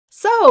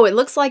So it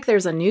looks like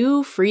there's a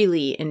new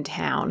Freelee in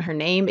town. Her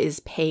name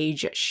is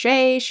Paige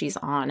Shay. She's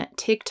on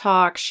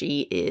TikTok.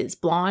 She is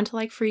blonde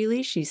like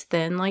Freelee. She's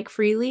thin like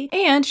Freelee.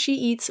 And she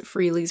eats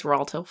Freelee's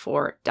Raw Till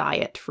 4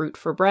 diet. Fruit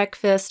for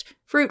breakfast,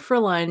 fruit for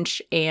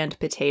lunch, and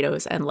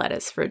potatoes and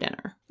lettuce for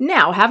dinner.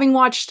 Now, having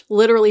watched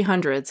literally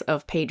hundreds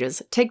of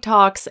Paige's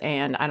TikToks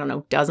and I don't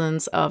know,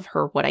 dozens of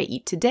her What I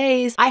Eat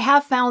Todays, I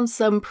have found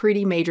some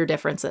pretty major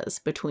differences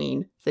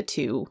between the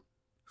two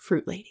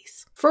fruit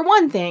ladies. For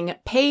one thing,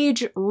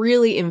 Paige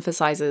really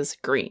emphasizes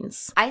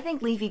greens. I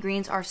think leafy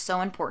greens are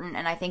so important,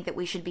 and I think that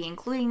we should be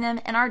including them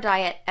in our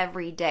diet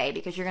every day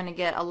because you're going to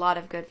get a lot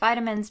of good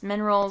vitamins,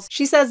 minerals.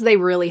 She says they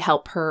really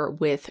help her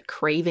with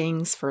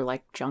cravings for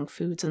like junk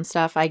foods and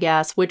stuff, I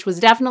guess, which was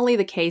definitely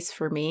the case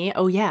for me.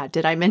 Oh yeah,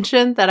 did I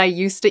mention that I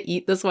used to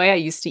eat this way? I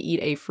used to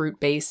eat a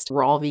fruit-based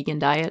raw vegan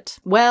diet.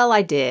 Well,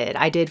 I did.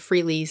 I did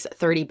Freelee's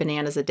 30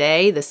 bananas a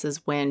day. This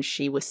is when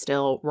she was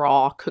still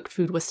raw. Cooked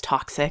food was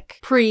toxic.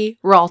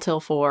 Pre-Raw Till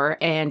 4.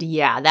 And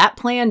yeah, that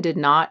plan did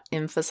not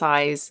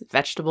emphasize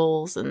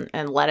vegetables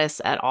and lettuce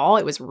at all.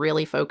 It was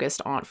really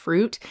focused on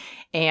fruit.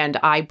 And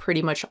I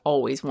pretty much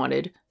always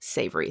wanted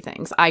savory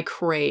things. I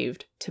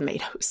craved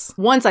tomatoes.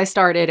 Once I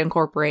started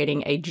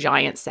incorporating a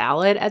giant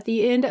salad at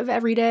the end of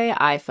every day,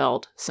 I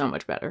felt so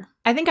much better.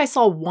 I think I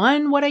saw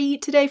one What I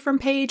Eat Today from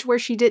Paige where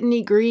she didn't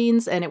eat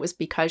greens, and it was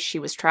because she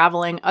was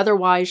traveling.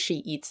 Otherwise, she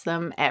eats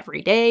them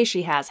every day.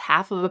 She has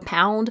half of a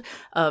pound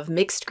of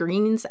mixed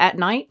greens at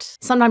night.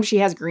 Sometimes she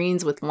has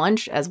greens with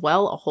lunch as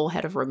well, a whole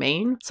head of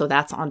romaine. So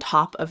that's on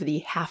top of the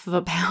half of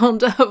a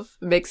pound of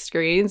mixed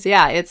greens.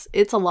 Yeah,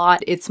 it's a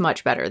lot. It's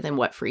much better than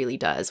what Freelee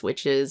does,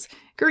 which is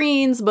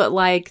greens, but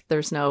like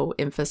there's no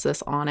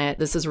emphasis on it.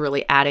 This is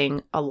really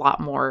adding a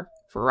lot more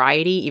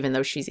variety, even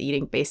though she's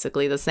eating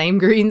basically the same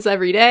greens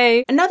every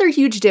day. Another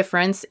huge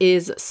difference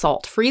is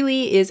salt.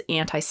 Freelee is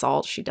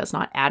anti-salt. She does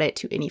not add it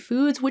to any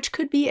foods, which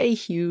could be a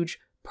huge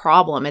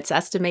problem. It's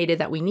estimated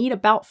that we need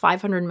about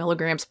 500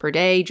 milligrams per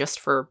day just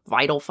for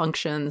vital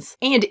functions.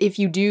 And if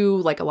you do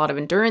like a lot of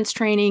endurance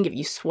training, if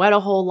you sweat a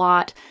whole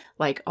lot,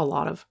 like a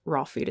lot of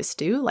raw foodists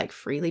do, like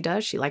Freelee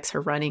does, she likes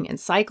her running and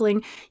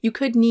cycling, you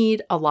could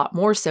need a lot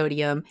more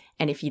sodium.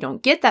 And if you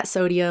don't get that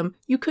sodium,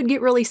 you could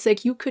get really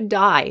sick. You could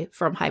die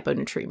from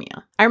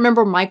hyponatremia. I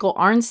remember Michael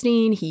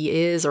Arnstein, he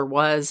is or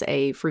was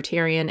a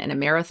fruitarian and a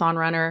marathon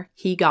runner.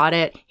 He got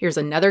it. Here's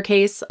another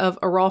case of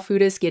a raw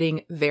foodist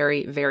getting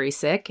very, very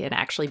sick and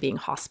actually being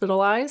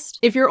hospitalized.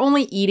 If you're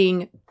only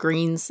eating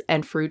greens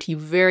and fruit, you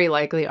very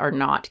likely are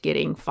not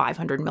getting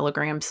 500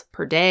 milligrams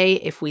per day.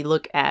 If we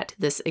look at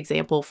this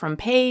example from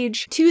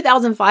Paige,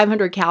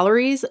 2,500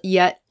 calories,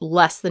 yet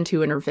less than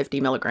 250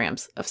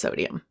 milligrams of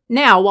sodium.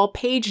 Now, while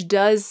Paige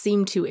does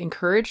seem to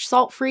encourage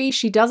salt-free,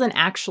 she doesn't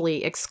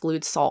actually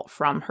exclude salt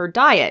from her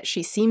diet.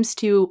 She seems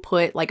to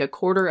put like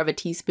 1/4 of a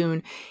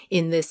teaspoon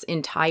in this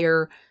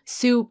entire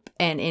soup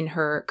and in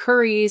her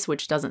curries,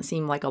 which doesn't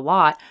seem like a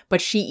lot,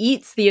 but she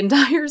eats the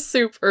entire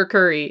soup or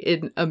curry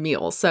in a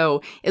meal.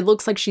 So it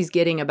looks like she's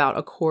getting about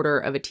 1/4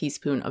 of a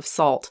teaspoon of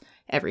salt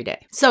every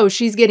day. So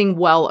she's getting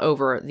well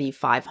over the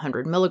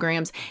 500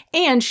 milligrams,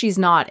 and she's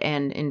not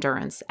an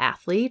endurance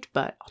athlete,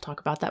 but I'll talk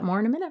about that more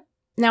in a minute.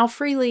 Now,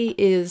 Freelee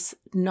is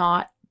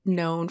not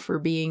known for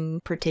being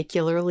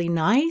particularly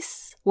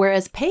nice,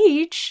 whereas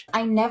Paige,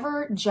 I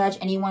never judge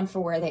anyone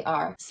for where they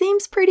are,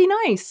 seems pretty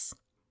nice.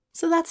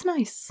 So that's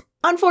nice.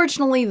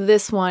 Unfortunately,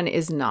 this one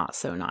is not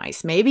so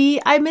nice. Maybe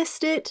I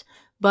missed it,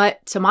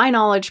 but to my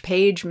knowledge,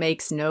 Paige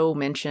makes no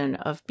mention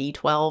of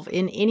B12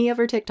 in any of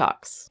her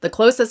TikToks. The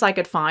closest I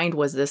could find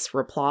was this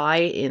reply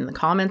in the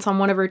comments on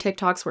one of her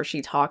TikToks where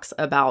she talks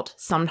about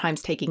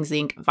sometimes taking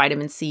zinc,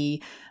 vitamin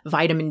C,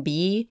 vitamin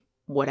B,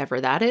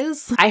 whatever that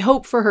is. I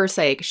hope for her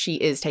sake she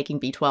is taking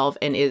B12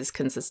 and is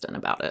consistent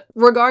about it.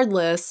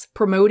 Regardless,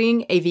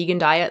 promoting a vegan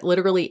diet,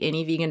 literally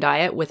any vegan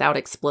diet, without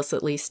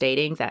explicitly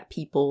stating that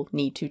people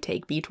need to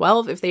take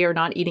B12 if they are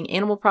not eating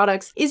animal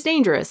products is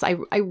dangerous. I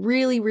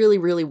really, really,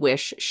 really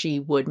wish she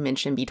would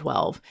mention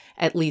B12,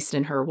 at least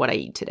in her What I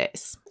Eat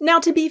Todays. Now,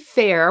 to be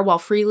fair, while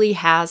Freelee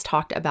has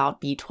talked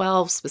about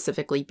B12,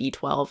 specifically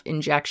B12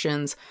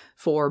 injections,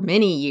 for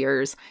many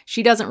years,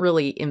 she doesn't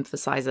really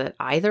emphasize it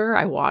either.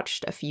 I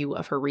watched a few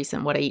of her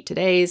recent What I Eat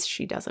Todays.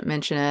 She doesn't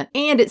mention it.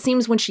 And it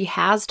seems when she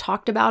has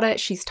talked about it,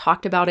 she's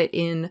talked about it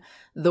in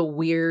the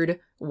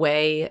weird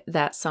way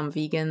that some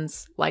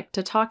vegans like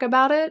to talk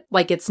about it.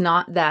 Like, it's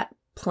not that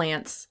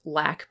plants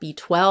lack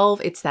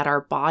B12, it's that our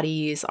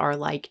bodies are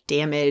like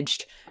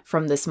damaged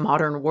from this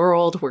modern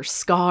world. We're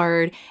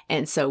scarred,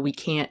 and so we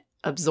can't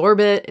absorb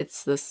it.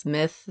 It's this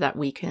myth that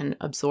we can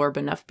absorb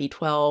enough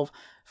B12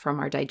 from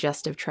our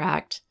digestive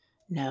tract.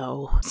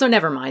 No. So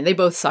never mind, they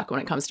both suck when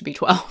it comes to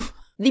B12.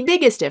 The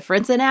biggest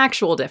difference, an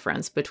actual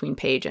difference between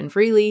Paige and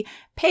Freelee,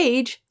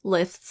 Paige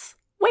lifts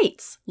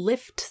weights.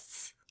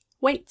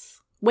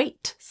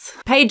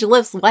 Paige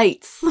lifts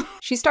weights.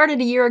 She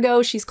started a year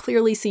ago. She's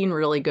clearly seen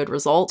really good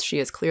results. She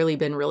has clearly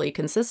been really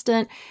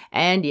consistent.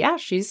 And yeah,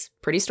 she's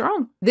pretty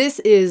strong. This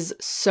is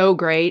so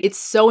great. It's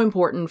so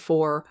important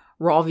for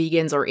raw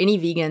vegans or any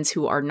vegans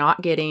who are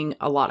not getting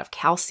a lot of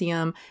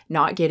calcium,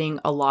 not getting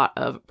a lot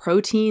of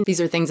protein.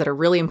 These are things that are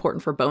really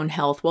important for bone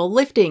health. Well,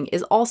 lifting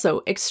is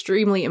also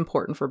extremely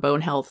important for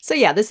bone health. So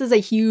yeah, this is a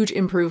huge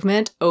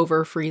improvement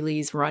over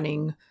Freelee's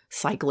running,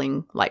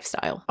 cycling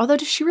lifestyle. Although,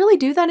 does she really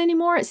do that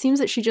anymore? It seems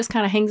that she just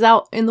kind of hangs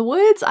out in the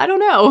woods. I don't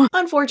know.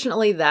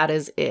 Unfortunately, that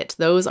is it.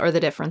 Those are the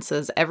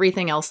differences.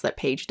 Everything else that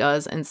Paige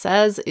does and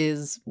says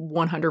is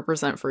 100%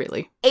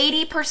 Freelee.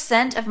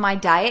 80% of my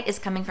diet is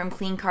coming from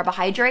clean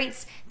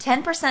carbohydrates,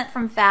 10%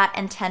 from fat,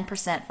 and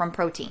 10% from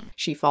protein.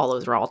 She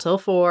follows raw till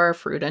 4,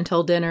 fruit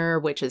until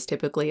dinner, which is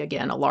typically,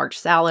 again, a large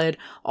salad,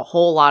 a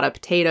whole lot of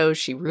potatoes.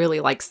 She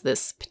really likes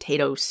this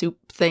potato soup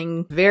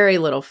thing. Very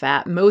little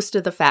fat. Most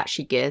of the fat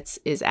she gets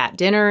is at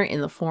dinner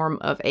in the form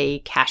of a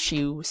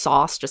cashew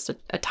sauce, just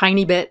a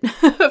tiny bit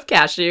of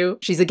cashew.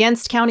 She's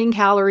against counting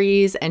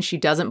calories, and she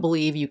doesn't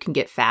believe you can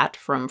get fat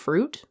from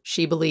fruit.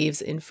 She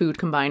believes in food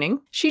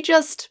combining. She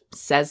just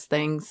says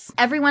things.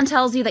 Everyone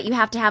tells you that you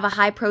have to have a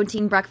high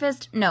protein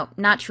breakfast. No,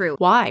 not true.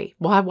 Why?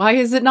 Why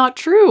is it not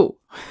true?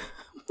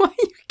 Why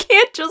you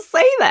can't just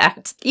say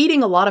that?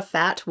 Eating a lot of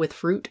fat with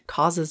fruit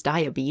causes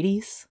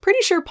diabetes.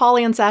 Pretty sure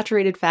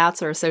polyunsaturated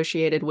fats are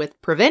associated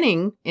with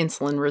preventing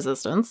insulin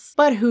resistance.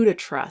 But who to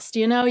trust?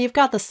 You know, you've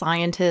got the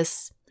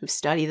scientists who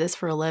study this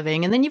for a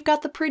living, and then you've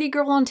got the pretty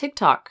girl on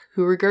TikTok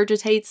who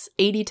regurgitates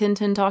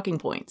 80-10-10 talking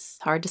points.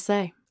 Hard to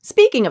say.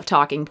 Speaking of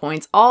talking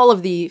points, all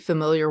of the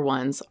familiar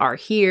ones are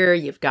here.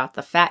 You've got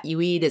the fat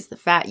you eat is the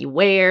fat you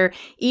wear.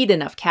 Eat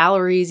enough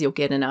calories, you'll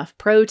get enough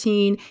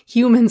protein.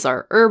 Humans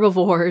are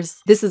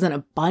herbivores. This is an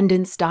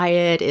abundance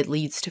diet. It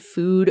leads to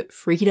food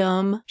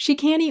freedom. She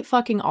can't eat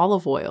fucking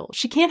olive oil.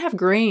 She can't have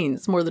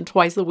grains more than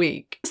twice a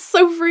week.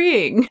 So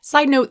freeing.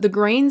 Side note, the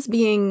grains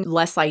being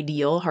less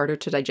ideal, harder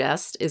to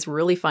digest, is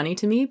really funny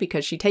to me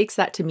because she takes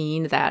that to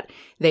mean that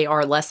they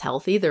are less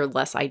healthy, they're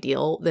less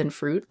ideal than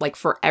fruit, like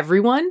for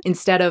everyone,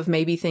 instead of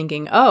maybe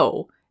thinking,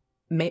 oh,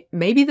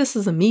 maybe this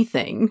is a me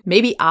thing.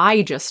 Maybe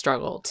I just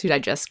struggle to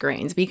digest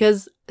grains,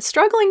 because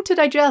struggling to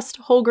digest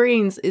whole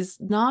grains is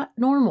not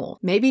normal.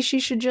 Maybe she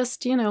should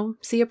just, you know,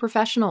 see a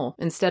professional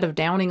instead of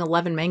downing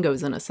 11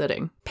 mangoes in a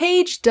sitting.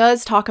 Paige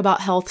does talk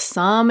about health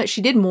some.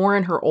 She did more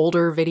in her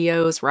older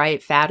videos,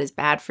 right? Fat is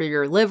bad for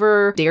your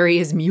liver, dairy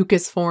is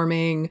mucus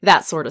forming,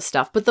 that sort of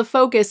stuff. But the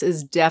focus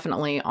is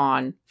definitely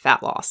on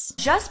fat loss.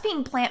 Just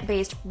being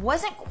plant-based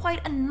wasn't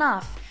quite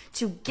enough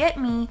to get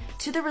me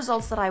to the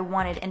results that I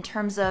wanted in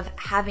terms of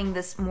having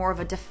this more of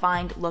a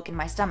defined look in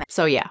my stomach.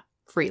 So yeah,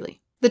 Freelee.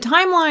 The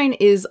timeline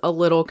is a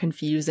little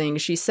confusing.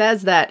 She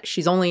says that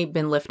she's only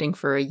been lifting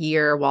for a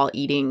year while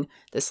eating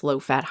this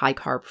low-fat,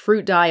 high-carb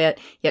fruit diet,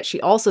 yet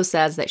she also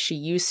says that she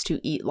used to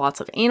eat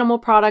lots of animal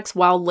products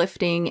while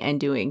lifting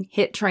and doing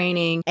HIIT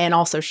training, and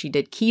also she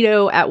did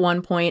keto at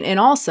one point, and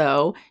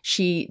also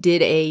she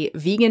did a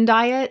vegan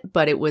diet,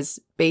 but it was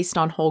based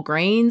on whole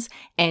grains,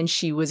 and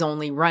she was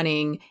only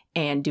running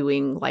and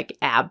doing like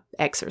ab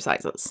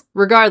exercises.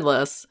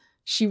 Regardless,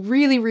 she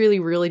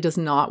really does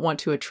not want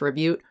to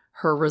attribute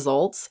her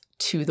results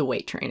to the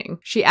weight training.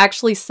 She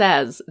actually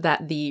says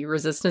that the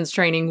resistance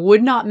training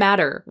would not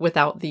matter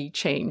without the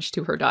change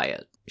to her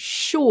diet.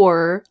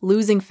 Sure,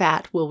 losing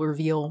fat will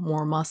reveal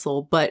more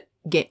muscle, but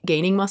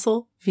gaining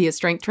muscle via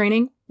strength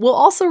training will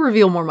also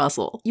reveal more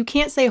muscle. You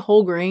can't say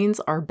whole grains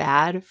are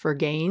bad for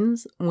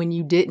gains when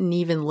you didn't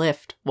even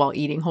lift while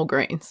eating whole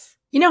grains.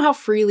 You know how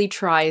Freelee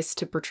tries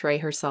to portray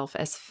herself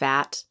as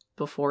fat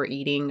before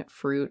eating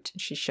fruit?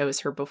 She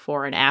shows her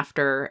before and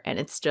after, and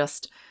it's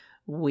just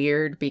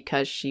weird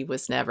because she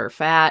was never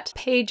fat.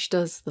 Paige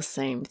does the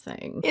same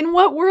thing. In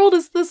what world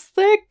is this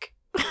thick?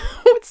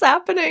 What's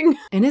happening?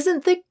 And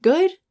isn't thick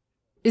good?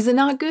 Is it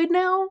not good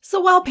now? So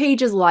while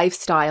Paige's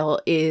lifestyle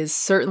is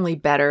certainly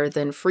better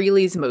than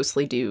Freelee's,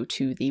 mostly due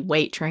to the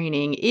weight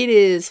training, it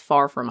is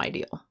far from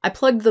ideal. I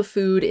plugged the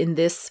food in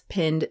this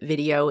pinned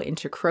video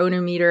into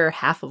Chronometer,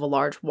 half of a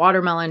large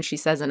watermelon. She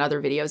says in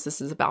other videos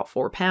this is about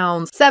 4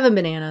 pounds, 7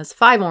 bananas,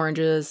 5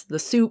 oranges, the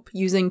soup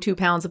using 2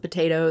 pounds of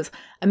potatoes,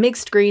 a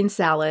mixed green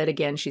salad,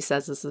 again she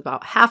says this is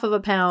about half of a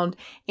pound,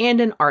 and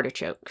an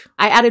artichoke.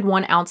 I added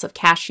 1 ounce of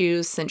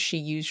cashews since she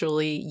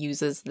usually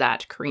uses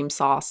that cream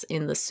sauce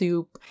in the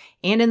soup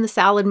and in the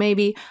salad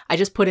maybe. I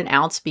just put 1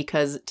 ounce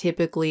because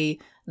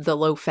typically the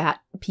low-fat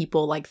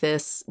people like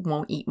this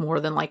won't eat more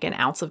than like 1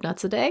 ounce of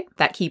nuts a day.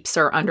 That keeps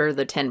her under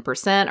the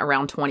 10%,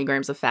 around 20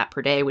 grams of fat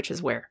per day, which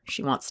is where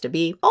she wants to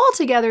be.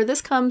 Altogether,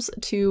 this comes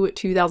to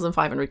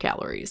 2,500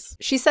 calories.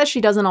 She says she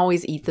doesn't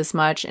always eat this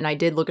much, and I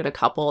did look at a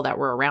couple that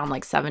were around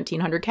like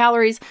 1,700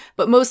 calories,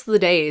 but most of the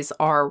days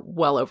are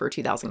well over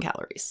 2,000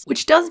 calories.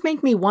 Which does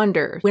make me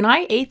wonder, when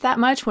I ate that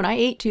much, when I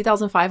ate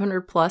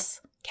 2,500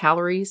 plus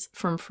calories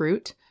from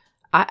fruit,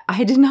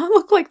 I did not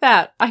look like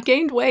that. I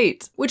gained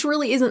weight, which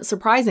really isn't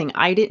surprising.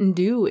 I didn't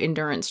do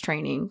endurance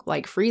training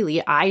like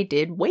Freelee. I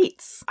did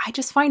weights. I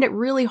just find it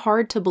really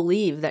hard to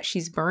believe that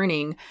she's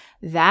burning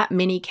that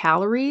many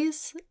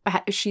calories.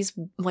 She's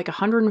like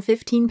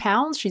 115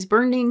 pounds. She's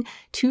burning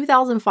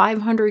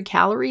 2,500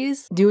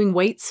 calories doing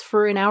weights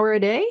for 1 hour a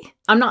day.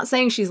 I'm not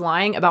saying she's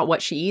lying about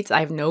what she eats.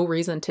 I have no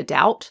reason to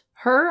doubt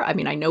her. I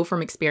mean, I know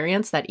from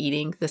experience that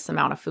eating this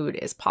amount of food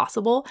is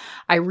possible.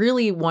 I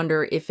really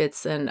wonder if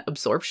it's an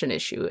absorption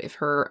issue, if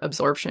her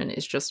absorption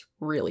is just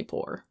really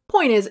poor.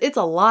 Point is, it's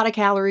a lot of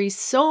calories,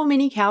 so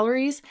many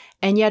calories,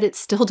 and yet it's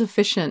still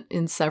deficient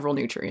in several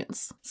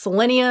nutrients.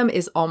 Selenium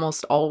is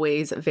almost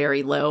always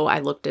very low. I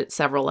looked at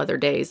several other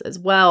days as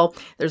well.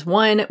 There's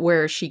one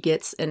where she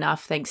gets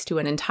enough thanks to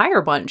an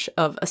entire bunch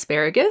of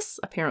asparagus.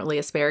 Apparently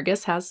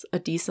asparagus has a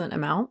decent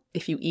amount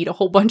if you eat a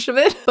whole bunch of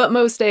it, but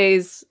most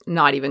days,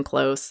 not even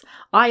close.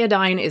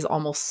 Iodine is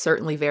almost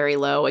certainly very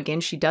low.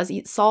 Again, she does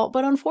eat salt,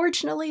 but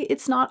unfortunately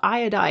it's not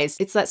iodized.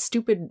 It's that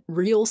stupid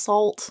real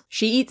salt.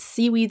 She eats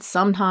seaweed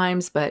sometimes,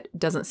 but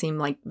doesn't seem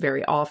like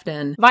very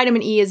often.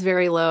 Vitamin E is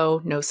very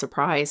low. No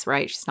surprise,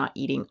 right? She's not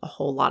eating a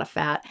whole lot of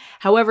fat.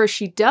 However,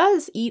 she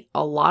does eat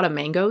a lot of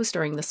mangoes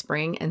during the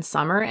spring and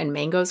summer, and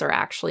mangoes are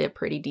actually a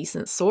pretty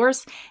decent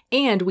source,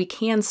 and we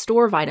can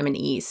store vitamin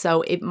E.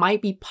 So it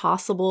might be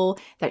possible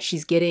that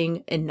she's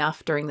getting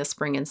enough during the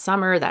spring and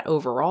summer, that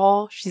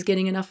overall she's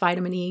getting enough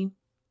vitamin E.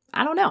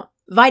 I don't know.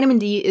 Vitamin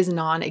D is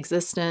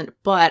non-existent,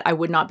 but I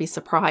would not be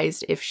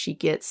surprised if she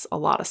gets a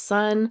lot of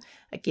sun.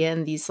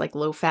 Again, these like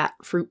low-fat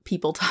fruit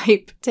people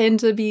type tend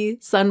to be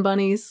sun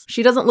bunnies.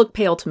 She doesn't look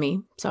pale to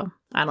me, so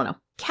I don't know.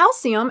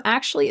 Calcium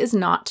actually is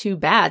not too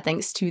bad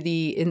thanks to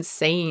the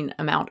insane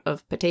amount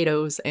of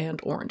potatoes and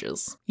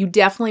oranges. You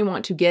definitely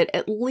want to get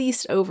at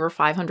least over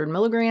 500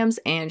 milligrams,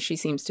 and she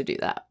seems to do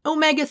that.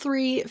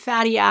 Omega-3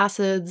 fatty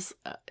acids,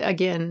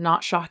 again,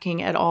 not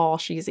shocking at all.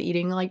 She's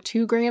eating like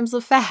 2 grams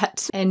of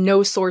fat, and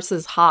no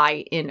sources high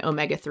in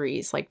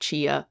omega-3s like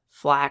chia,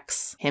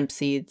 flax, hemp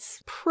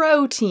seeds.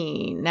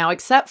 Protein. Now,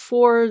 except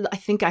for, I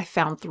think I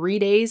found 3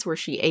 days where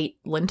she ate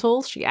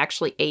lentils. She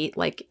actually ate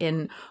like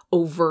an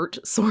overt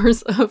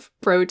source of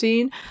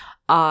protein.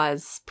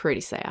 It's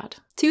pretty sad.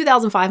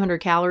 2,500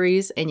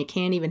 calories and you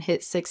can't even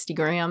hit 60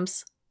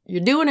 grams. You're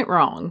doing it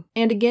wrong.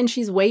 And again,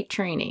 she's weight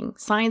training.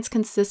 Science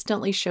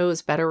consistently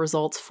shows better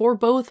results for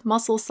both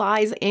muscle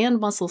size and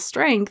muscle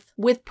strength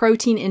with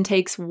protein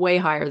intakes way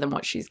higher than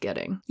what she's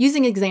getting.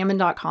 Using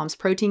Examine.com's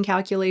protein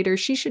calculator,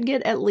 she should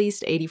get at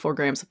least 84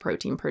 grams of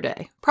protein per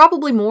day.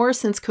 Probably more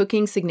since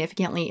cooking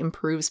significantly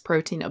improves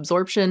protein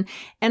absorption,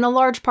 and a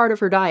large part of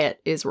her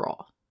diet is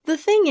raw. The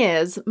thing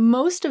is,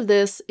 most of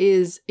this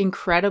is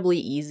incredibly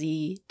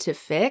easy to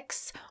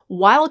fix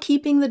while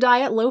keeping the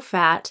diet low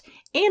fat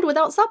and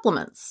without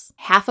supplements.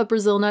 Half a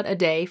Brazil nut a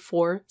day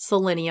for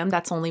selenium,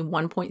 that's only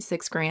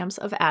 1.6 grams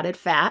of added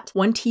fat.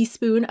 1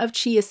 teaspoon of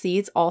chia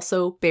seeds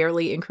also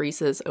barely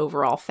increases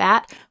overall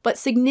fat, but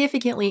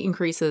significantly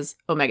increases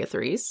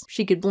omega-3s.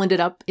 She could blend it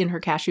up in her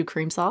cashew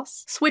cream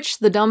sauce. Switch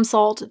the dumb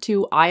salt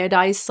to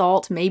iodized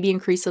salt, maybe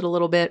increase it a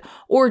little bit,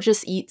 or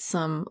just eat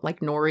some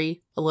like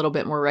nori a little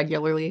bit more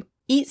regularly.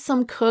 Eat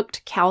some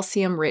cooked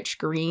calcium-rich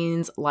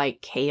greens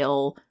like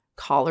kale,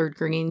 collard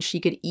greens. She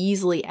could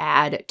easily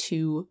add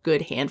 2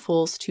 good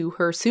handfuls to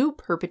her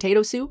soup, her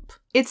potato soup.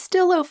 It's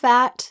still low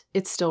fat,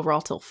 it's still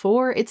raw till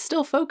 4, it's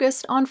still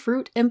focused on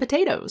fruit and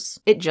potatoes.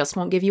 It just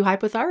won't give you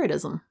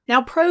hypothyroidism.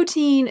 Now,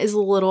 protein is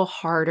a little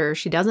harder.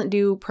 She doesn't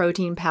do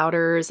protein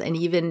powders, and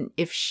even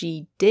if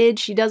she did,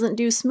 she doesn't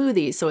do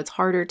smoothies, so it's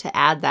harder to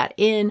add that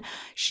in.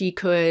 She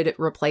could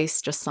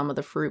replace just some of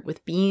the fruit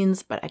with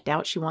beans, but I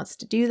doubt she wants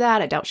to do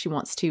that. I doubt she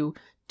wants to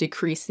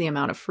decrease the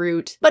amount of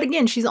fruit. But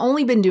again, she's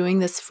only been doing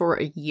this for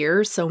a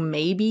year, so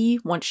maybe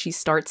once she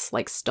starts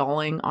like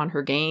stalling on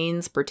her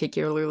gains,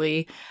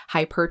 particularly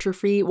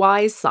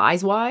hypertrophy-wise,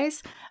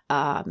 size-wise,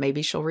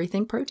 maybe she'll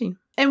rethink protein.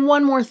 And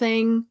one more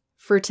thing,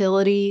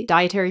 fertility,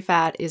 dietary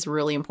fat is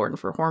really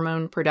important for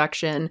hormone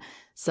production,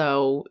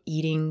 so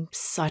eating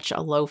such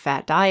a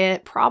low-fat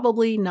diet,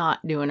 probably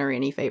not doing her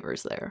any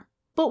favors there.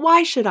 But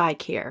why should I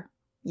care?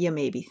 You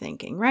may be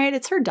thinking, right?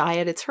 It's her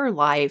diet, it's her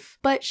life,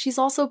 but she's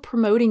also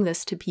promoting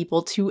this to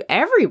people, to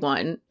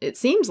everyone. It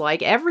seems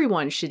like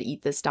everyone should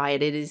eat this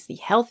diet. It is the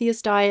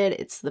healthiest diet,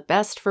 it's the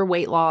best for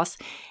weight loss,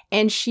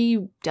 and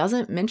she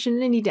doesn't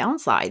mention any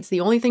downsides.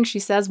 The only thing she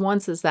says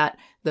once is that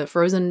the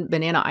frozen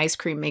banana ice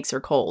cream makes her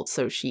cold,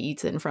 so she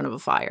eats it in front of a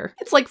fire.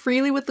 It's like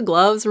Freelee with the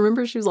gloves.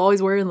 Remember, she was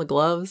always wearing the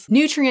gloves?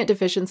 Nutrient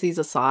deficiencies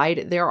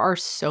aside, there are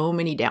so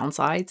many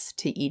downsides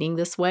to eating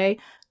this way.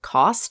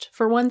 Cost,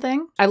 for one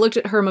thing. I looked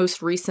at her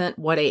most recent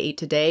What I Ate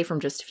Today from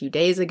just a few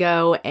days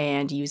ago,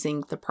 and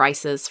using the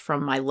prices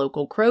from my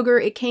local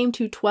Kroger, it came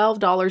to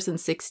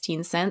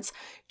 $12.16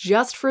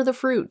 just for the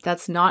fruit.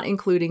 That's not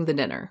including the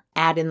dinner.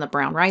 Add in the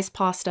brown rice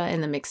pasta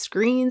and the mixed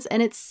greens,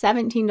 and it's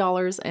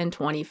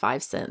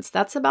 $17.25.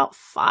 That's about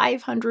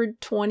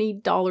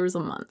 $520 a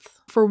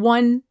month for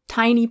one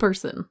tiny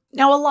person.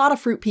 Now, a lot of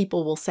fruit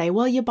people will say,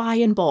 well, you buy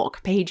in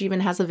bulk. Paige even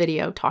has a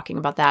video talking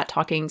about that,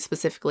 talking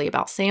specifically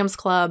about Sam's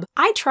Club.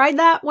 I tried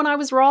that when I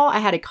was raw. I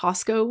had a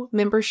Costco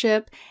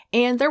membership,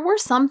 and there were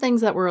some things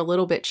that were a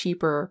little bit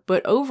cheaper,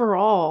 but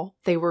overall,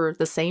 they were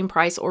the same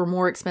price or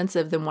more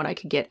expensive than what I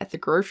could get at the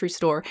grocery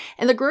store.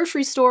 And the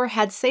grocery store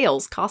had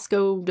sales.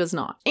 Costco does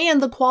not.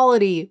 And the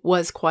quality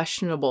was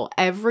questionable.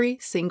 Every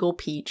single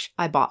peach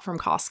I bought from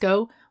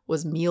Costco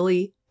was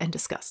mealy and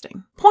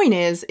disgusting. Point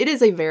is, it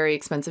is a very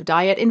expensive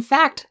diet. In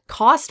fact,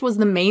 cost was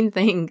the main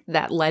thing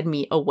that led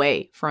me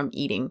away from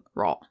eating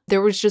raw.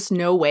 There was just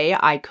no way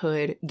I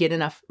could get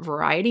enough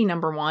variety,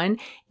 number one,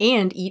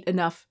 and eat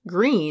enough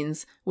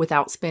greens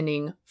without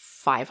spending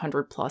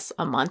 $500 plus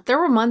a month. There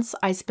were months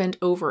I spent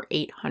over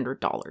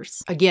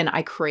 $800. Again,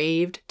 I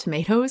craved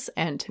tomatoes,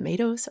 and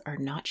tomatoes are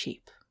not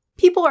cheap.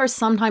 People are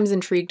sometimes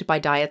intrigued by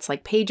diets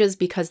like Paige's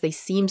because they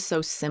seem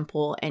so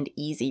simple and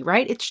easy,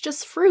 right? It's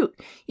just fruit.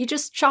 You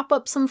just chop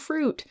up some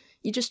fruit.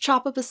 You just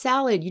chop up a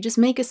salad. You just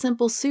make a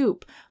simple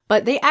soup.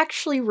 But they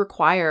actually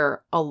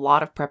require a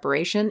lot of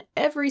preparation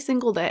every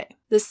single day.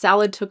 This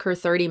salad took her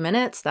 30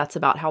 minutes. That's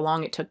about how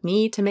long it took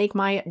me to make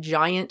my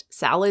giant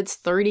salads,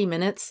 30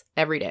 minutes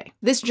every day.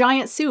 This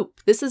giant soup,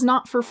 this is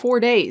not for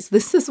 4 days.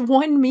 This is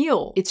one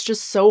meal. It's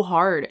just so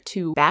hard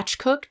to batch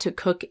cook, to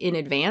cook in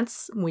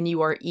advance when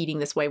you are eating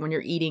this way, when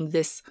you're eating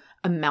this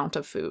amount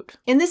of food.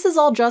 And this is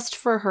all just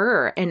for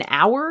her. An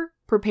hour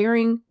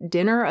preparing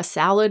dinner, a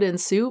salad and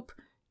soup,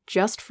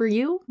 just for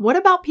you? What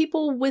about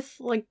people with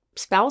like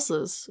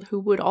spouses who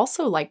would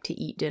also like to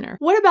eat dinner?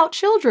 What about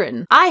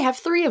children? I have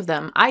 3 of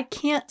them. I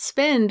can't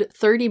spend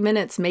 30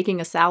 minutes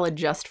making a salad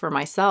just for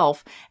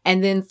myself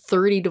and then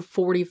 30 to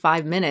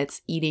 45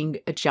 minutes eating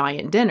a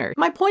giant dinner.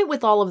 My point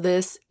with all of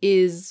this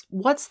is,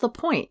 what's the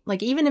point?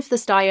 Like, even if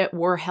this diet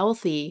were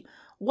healthy,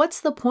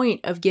 what's the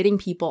point of getting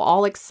people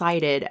all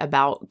excited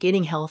about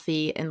getting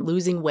healthy and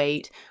losing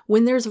weight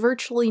when there's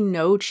virtually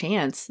no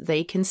chance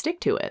they can stick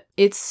to it?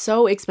 It's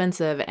so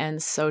expensive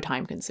and so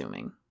time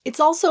consuming. It's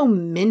also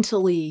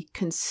mentally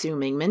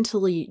consuming,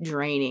 mentally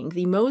draining.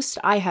 The most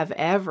I have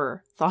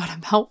ever thought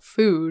about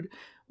food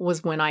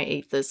was when I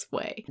ate this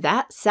way.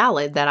 That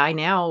salad that I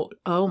now,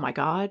 oh my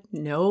God,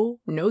 no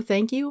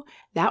thank you.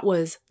 That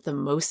was the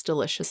most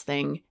delicious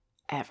thing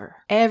ever.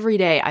 Every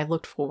day I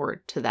looked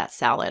forward to that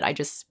salad. I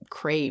just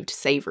craved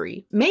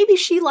savory. Maybe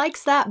she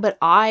likes that, but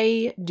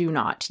I do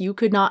not. You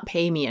could not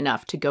pay me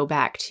enough to go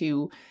back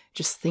to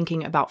just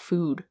thinking about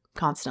food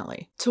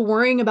constantly, to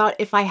worrying about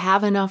if I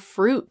have enough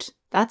fruit.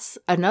 That's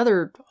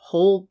another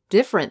whole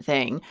different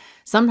thing.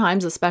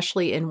 Sometimes,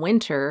 especially in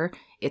winter,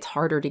 it's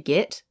harder to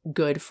get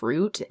good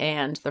fruit,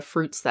 and the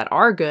fruits that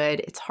are good,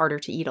 it's harder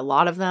to eat a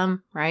lot of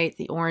them, right?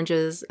 The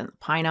oranges and the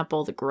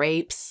pineapple, the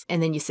grapes,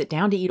 and then you sit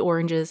down to eat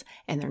oranges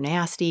and they're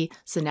nasty.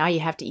 So now you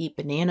have to eat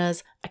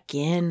bananas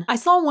again. I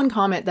saw one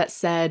comment that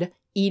said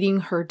eating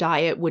her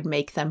diet would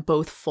make them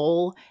both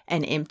full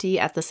and empty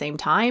at the same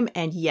time.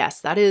 And yes,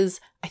 that is,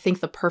 I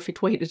think, the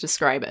perfect way to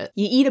describe it.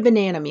 You eat a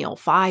banana meal,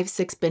 5,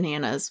 6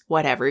 bananas,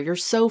 whatever, you're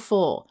so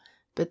full.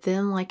 But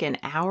then like an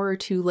hour or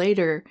two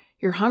later,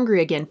 you're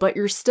hungry again, but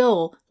you're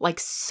still like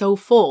so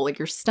full, like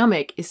your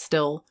stomach is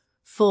still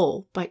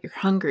full, but you're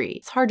hungry.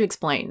 It's hard to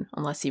explain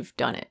unless you've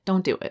done it.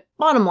 Don't do it.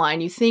 Bottom line,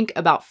 you think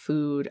about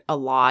food a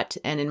lot,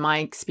 and in my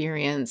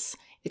experience,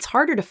 it's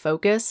harder to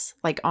focus.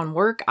 Like on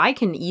work, I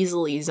can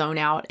easily zone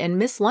out and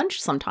miss lunch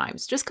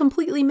sometimes, just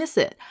completely miss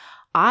it.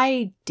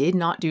 I did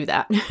not do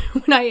that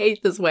when I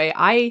ate this way.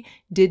 I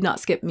did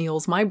not skip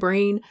meals. My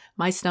brain,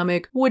 my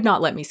stomach would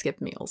not let me skip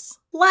meals.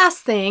 Last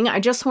thing, I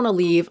just want to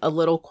leave a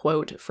little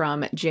quote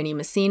from Jenny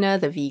Messina,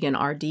 the vegan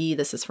RD.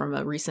 This is from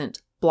a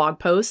recent blog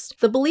post.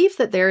 The belief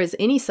that there is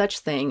any such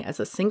thing as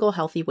a single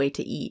healthy way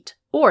to eat,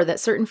 or that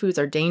certain foods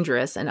are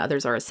dangerous and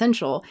others are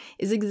essential,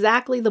 is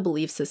exactly the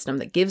belief system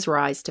that gives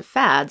rise to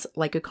fads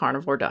like a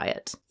carnivore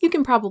diet. You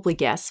can probably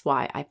guess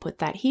why I put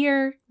that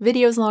here.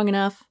 Video's long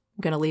enough.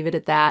 I'm going to leave it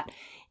at that.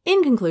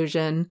 In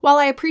conclusion, while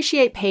I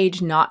appreciate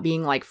Paige not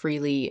being like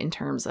Freelee in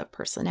terms of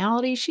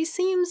personality, she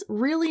seems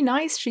really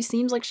nice. She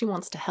seems like she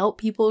wants to help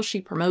people.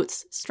 She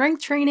promotes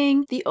strength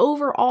training. The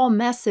overall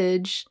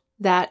message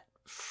that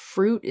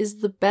fruit is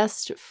the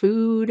best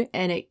food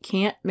and it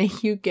can't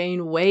make you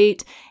gain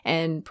weight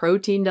and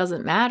protein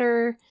doesn't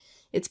matter,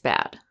 it's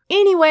bad.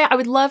 Anyway, I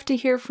would love to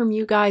hear from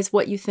you guys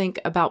what you think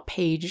about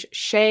Paige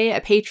Shay. A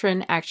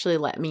patron actually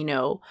let me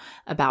know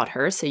about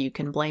her, so you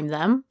can blame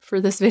them for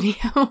this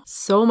video.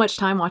 So much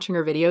time watching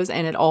her videos,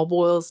 and it all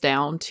boils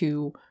down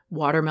to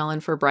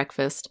watermelon for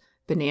breakfast,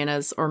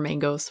 bananas or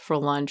mangoes for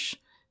lunch,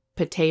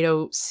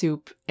 potato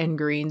soup and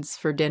greens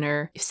for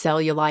dinner,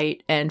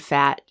 cellulite and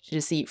fat.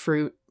 Just eat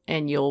fruit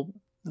and you'll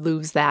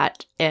lose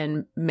that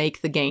and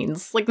make the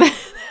gains. Like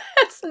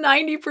that's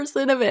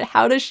 90% of it.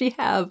 How does she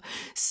have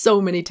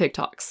so many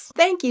TikToks?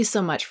 Thank you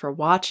so much for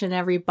watching,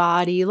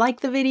 everybody.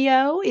 Like the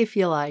video if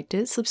you liked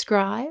it.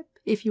 Subscribe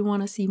if you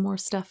want to see more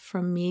stuff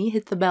from me.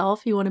 Hit the bell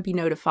if you want to be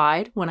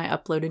notified when I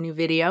upload a new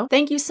video.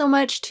 Thank you so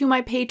much to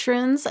my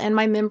patrons and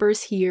my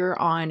members here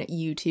on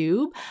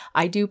YouTube.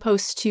 I do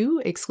post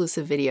 2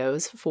 exclusive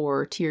videos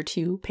for tier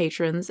 2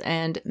 patrons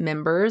and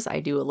members. I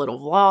do a little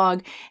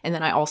vlog, and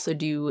then I also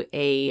do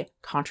a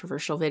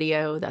controversial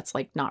video that's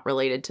like not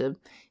related to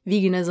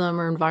veganism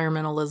or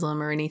environmentalism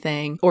or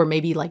anything, or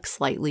maybe like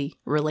slightly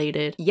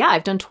related. Yeah,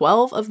 I've done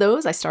 12 of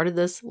those. I started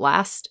this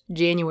last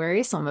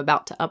January, so I'm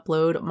about to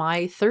upload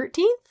my 13th.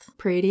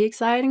 Pretty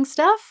exciting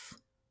stuff.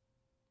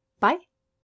 Bye.